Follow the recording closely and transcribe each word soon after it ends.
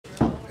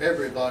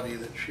everybody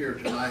that's here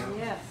tonight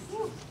Yes.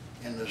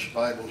 in this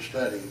Bible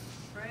study.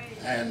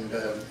 And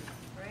I'm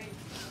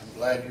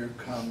glad you've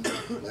come,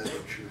 glad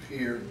that you're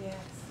here. Yes,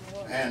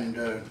 Lord. And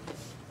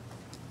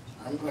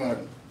I'm going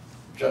to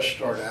just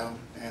start out,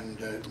 and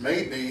it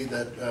may be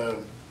that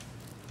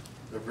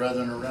the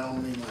brethren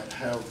around me might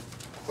have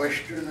a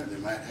question, or they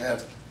might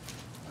have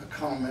a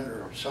comment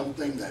or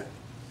something that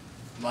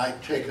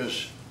might take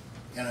us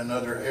in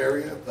another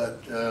area,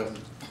 but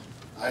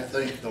I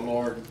think the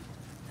Lord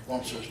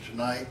wants us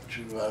tonight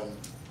to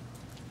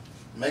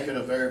make it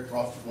a very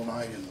profitable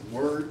night in the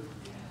Word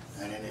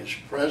and in His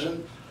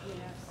presence.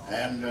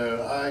 And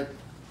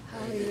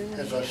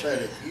as I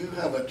said, if you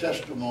have a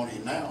testimony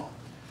now,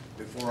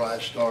 before I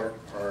start,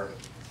 or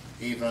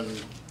even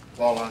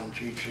while I'm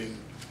teaching,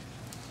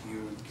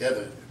 you give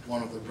it. If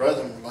one of the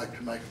brethren would like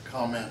to make a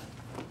comment,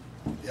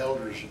 the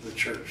elders of the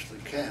church,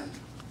 they can.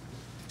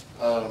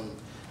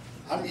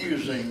 I'm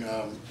using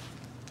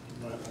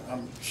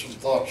some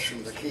thoughts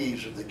from the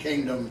Keys of the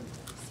Kingdom,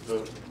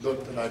 the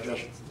book that I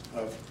just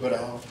put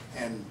out.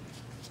 And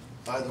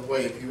by the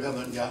way, if you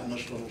haven't gotten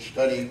this little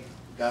study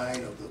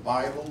guide of the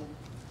Bible,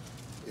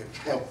 it's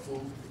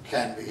helpful, it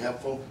can be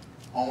helpful.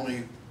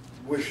 Only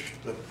wish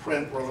the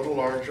print were a little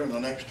larger, and the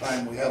next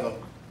time we have a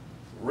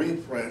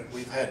reprint,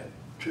 we've had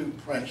 2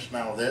 prints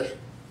now of this,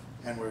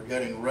 and we're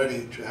getting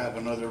ready to have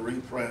another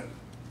reprint.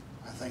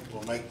 I think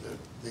we'll make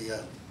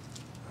the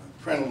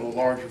print a little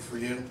larger for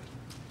you.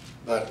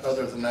 But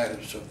other than that,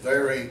 it's a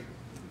very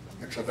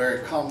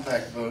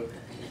compact book,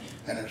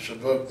 and it's a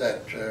book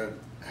that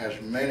has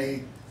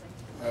many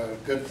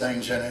good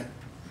things in it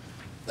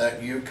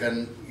that you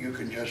can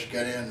just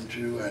get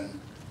into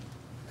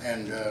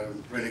and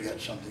really get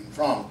something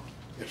from.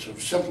 It's a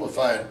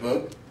simplified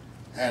book,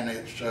 and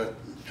it's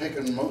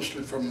taken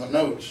mostly from the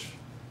notes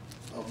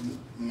of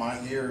my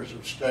years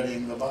of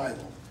studying the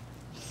Bible,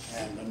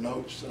 and the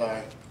notes that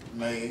I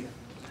made,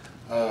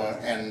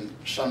 and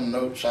some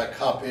notes I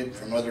copied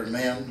from other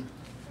men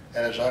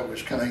as I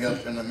was coming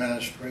up in the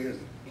ministry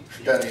and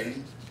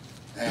studying,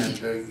 and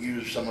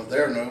used some of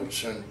their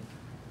notes and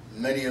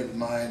many of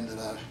mine that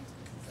I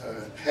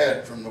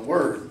had from the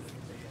Word.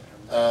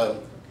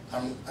 I'm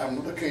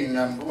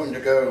going to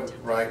go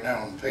right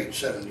now on page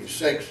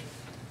 76,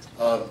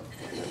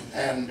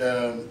 and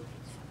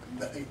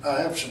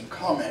I have some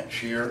comments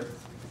here,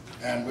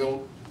 and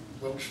we'll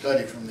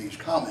study from these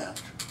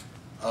comments.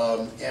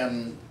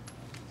 In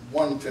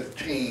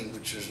 115,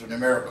 which is the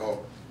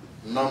numerical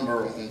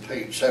number on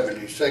page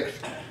 76,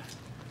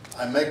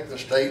 I make the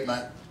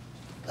statement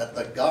that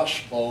the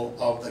gospel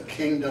of the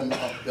kingdom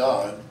of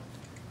God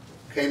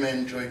came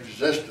into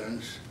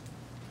existence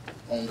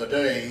on the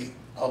day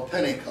of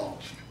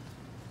Pentecost.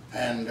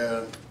 And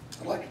I'd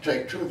like to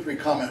take 2 or 3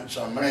 comments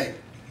I make,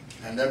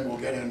 and then we'll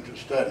get into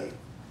study.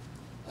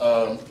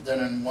 Then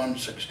in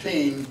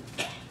 116,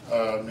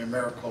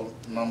 numerical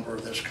number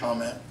of this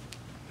comment,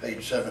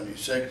 page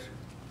 76.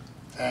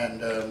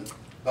 And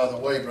by the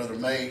way, Brother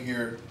May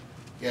here,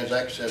 he has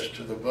access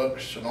to the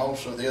books, and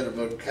also the other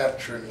book,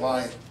 Capturing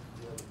Life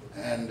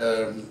and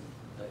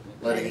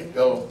Letting It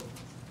Go.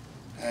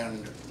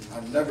 And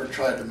I've never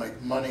tried to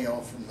make money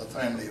off from the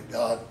family of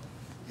God.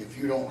 If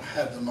you don't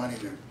have the money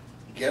to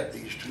get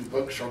these 2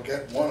 books or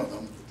get one of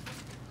them,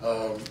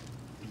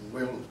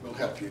 we'll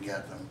help you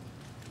get them.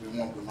 We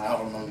want them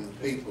out among the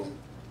people.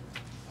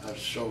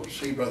 So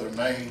see Brother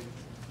May,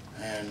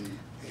 and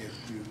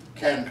if you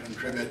can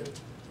contribute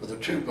for the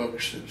 2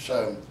 books, it's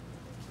 $10,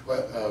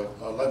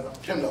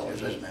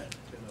 isn't it?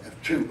 If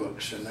 2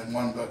 books, and then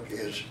 1 book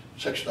is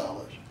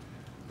 $6.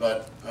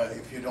 But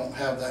if you don't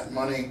have that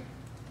money,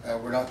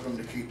 we're not going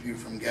to keep you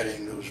from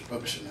getting those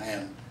books in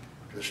hand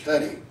to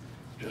study.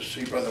 Just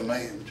see Brother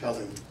May and tell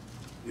him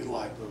you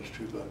like those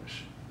 2 books,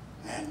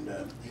 and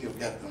he'll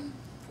get them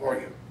for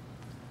you.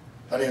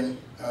 But in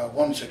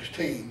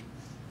 116,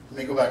 let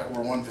me go back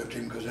over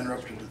 115 because I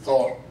interrupted the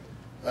thought.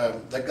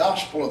 The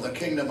gospel of the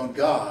kingdom of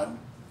God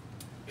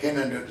came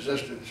into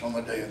existence on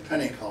the day of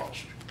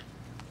Pentecost.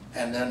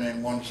 And then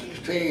in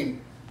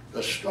 116,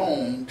 the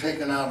stone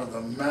taken out of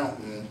the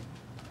mountain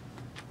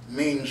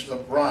means the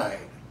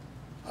bride,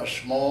 a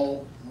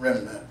small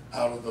remnant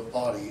out of the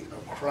body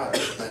of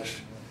Christ. That's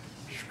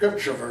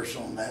scripture verse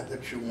on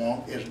that you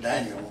want is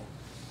Daniel,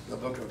 the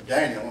book of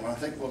Daniel, and I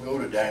think we'll go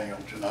to Daniel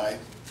tonight,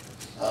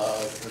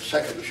 the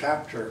 2nd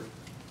chapter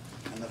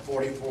and the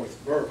 44th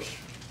verse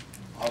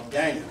of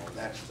Daniel.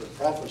 That's the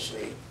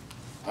prophecy,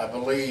 I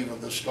believe,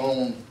 of the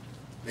stone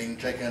being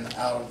taken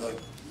out of the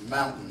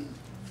mountain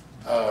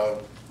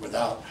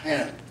without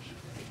hands.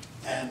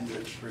 And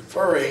it's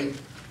referring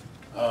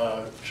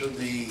to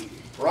the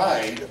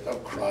bride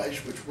of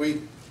Christ, which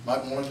we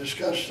might want to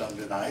discuss some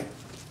tonight,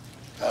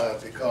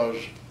 because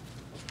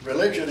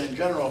religion in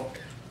general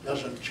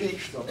doesn't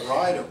teach the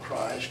bride of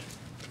Christ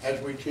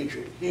as we teach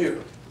it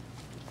here.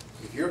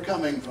 If you're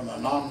coming from a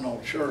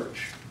nominal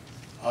church,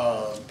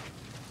 a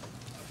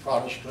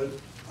Protestant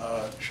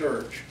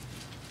church,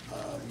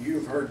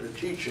 you've heard the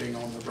teaching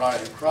on the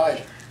bride of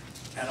Christ,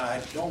 and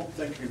I don't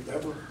think you've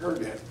ever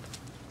heard it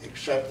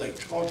except they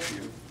taught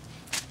you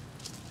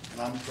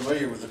and I'm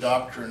familiar with the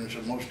doctrines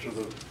of most of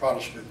the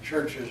Protestant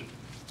churches,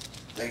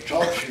 they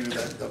taught you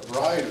that the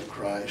bride of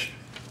Christ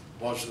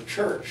was the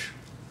church,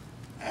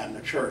 and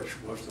the church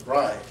was the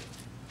bride.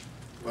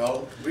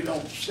 Well, we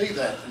don't see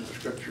that in the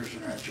scriptures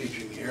in our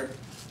teaching here.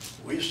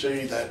 We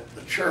see that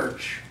the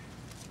church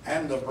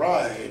and the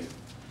bride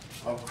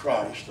of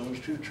Christ, those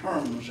two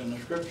terms in the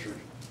scriptures,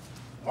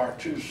 are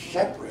two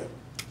separate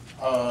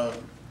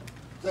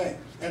things,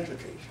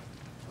 entities.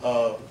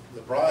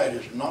 The bride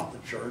is not the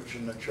church,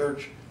 and the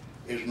church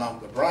is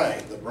not the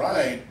bride. The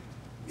bride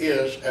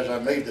is, as I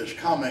made this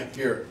comment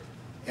here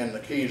in the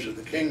Keys of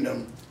the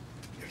Kingdom,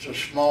 it's a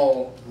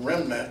small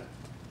remnant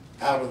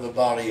out of the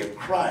body of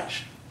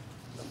Christ.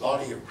 The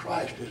body of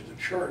Christ is the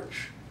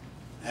church,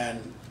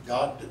 and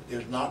God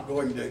is not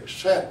going to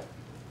accept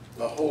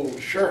the whole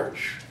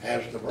church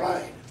as the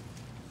bride,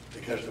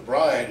 because the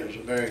bride is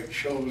a very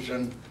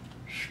chosen,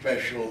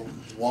 special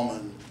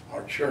woman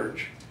or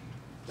church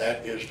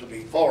that is to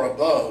be far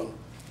above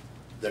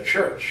the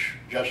church,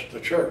 just the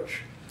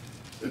church.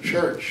 The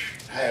church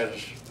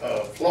has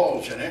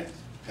flaws in it,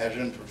 has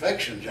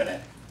imperfections in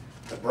it.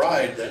 The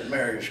bride that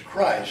marries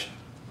Christ,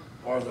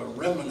 or the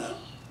remnant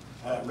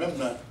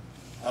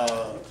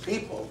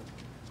people,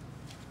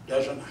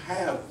 doesn't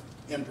have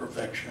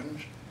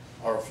imperfections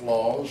or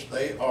flaws.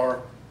 They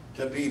are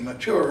to be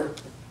mature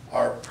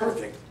or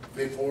perfect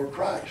before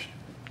Christ,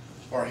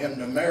 for him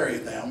to marry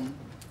them,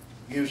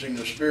 using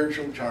the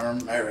spiritual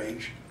term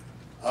marriage,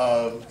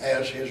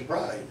 as his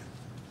bride.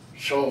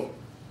 So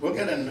we'll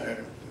get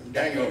in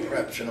Daniel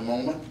perhaps in a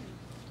moment,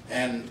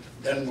 and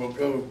then we'll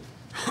go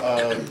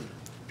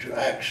to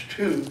Acts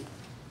 2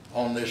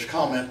 on this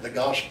comment, the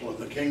gospel of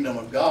the kingdom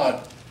of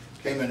God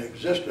came into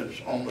existence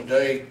on the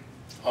day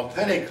of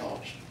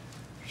Pentecost.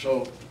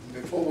 So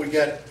before we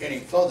get any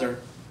further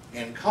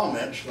in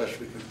comments, lest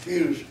we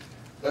confuse,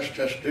 let's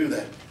just do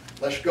that.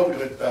 Let's go to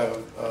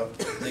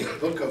the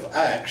book of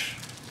Acts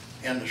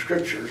in the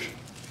scriptures,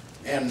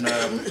 in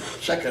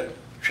second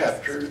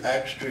chapter,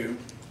 Acts 2,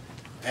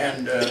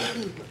 and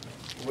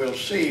we'll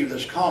see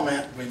this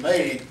comment we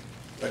made,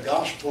 the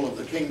gospel of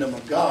the kingdom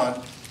of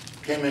God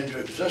came into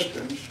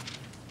existence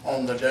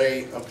on the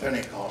day of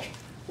Pentecost.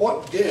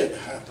 What did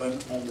happen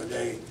on the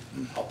day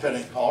of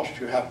Pentecost?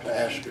 You have to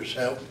ask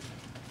yourself,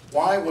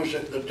 why was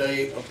it the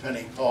day of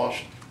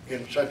Pentecost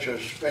in such a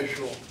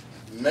special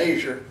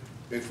measure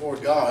before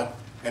God,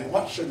 and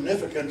what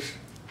significance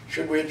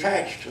should we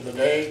attach to the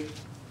day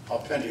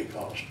of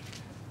Pentecost?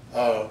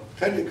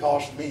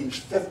 Pentecost means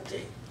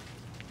 50.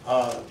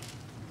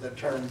 The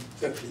term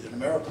 50, the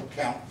numerical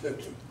count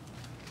 50.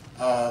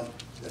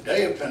 The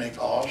day of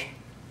Pentecost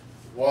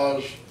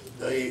was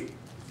the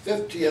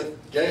 50th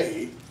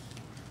day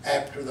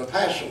after the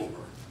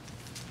Passover.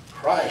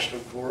 Christ,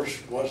 of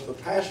course, was the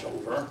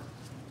Passover,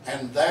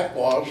 and that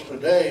was the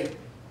day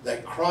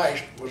that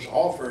Christ was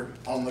offered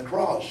on the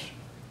cross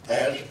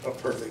as a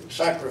perfect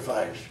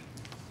sacrifice,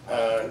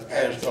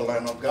 as the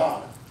Lamb of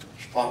God,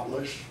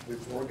 spotless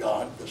before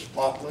God, the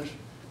spotless,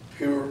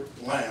 pure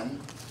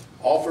Lamb,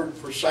 offered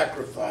for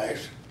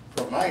sacrifice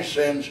for my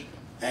sins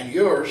and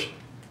yours.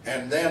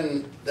 And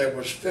then there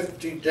was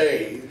 50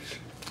 days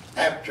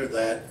after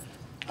that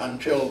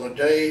until the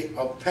day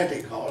of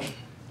Pentecost.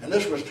 And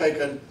this was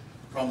taken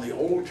from the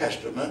Old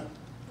Testament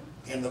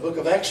in the book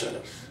of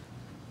Exodus.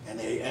 In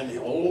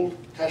the Old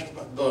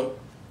Testament book,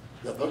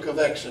 the book of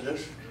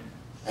Exodus,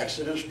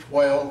 Exodus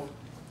 12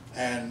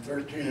 and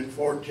 13 and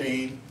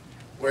 14,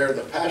 where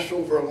the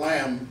Passover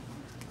lamb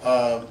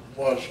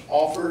was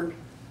offered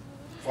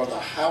for the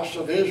house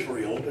of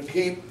Israel to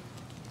keep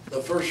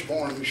the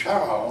firstborn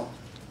child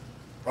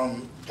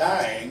from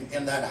dying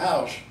in that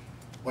house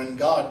when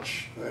God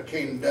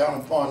came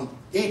down upon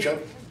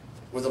Egypt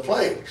with the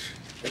plagues,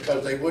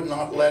 because they would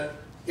not let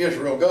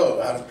Israel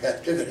go out of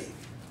captivity.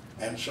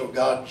 And so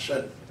God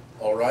said,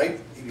 all right,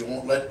 you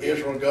won't let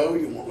Israel go,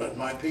 you won't let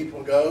my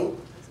people go.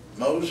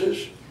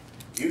 Moses,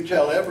 you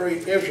tell every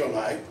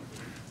Israelite,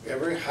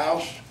 every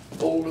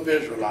household of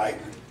Israelite,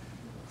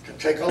 to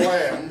take a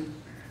lamb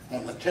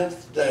on the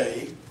 10th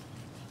day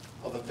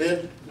of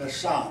Abib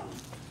Nisan,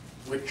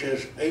 which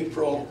is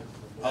April,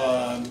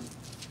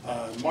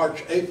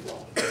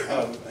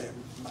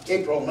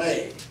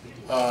 May,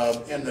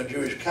 in the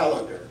Jewish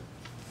calendar.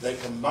 They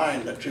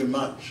combine the 2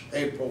 months,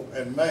 April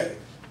and May.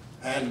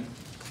 And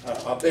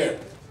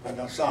Abib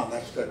Nisan,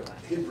 that's the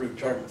Hebrew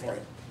term for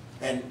it.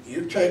 And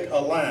you take a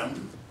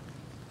lamb,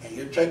 and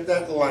you take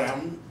that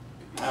lamb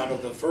out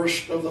of the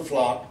first of the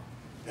flock,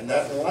 and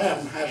that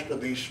lamb has to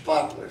be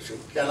spotless. It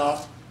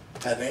cannot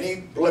have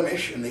any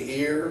blemish in the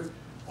ear,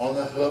 on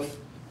the hoof,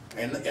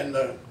 in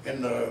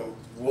the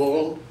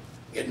wool.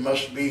 It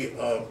must be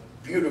a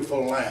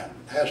beautiful lamb.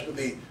 It has to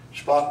be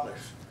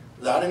spotless,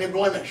 without any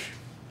blemish.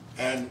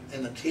 And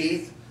in the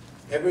teeth,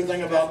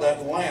 everything about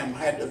that lamb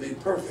had to be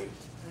perfect.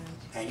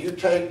 And you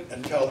take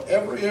and tell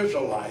every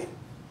Israelite,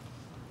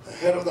 the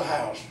head of the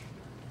house,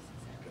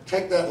 to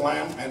take that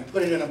lamb and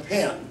put it in a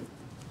pen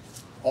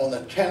on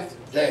the 10th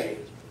day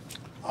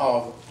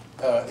of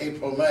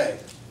April, May.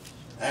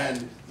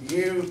 And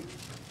you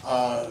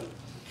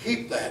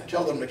keep that,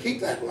 tell them to keep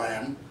that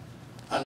land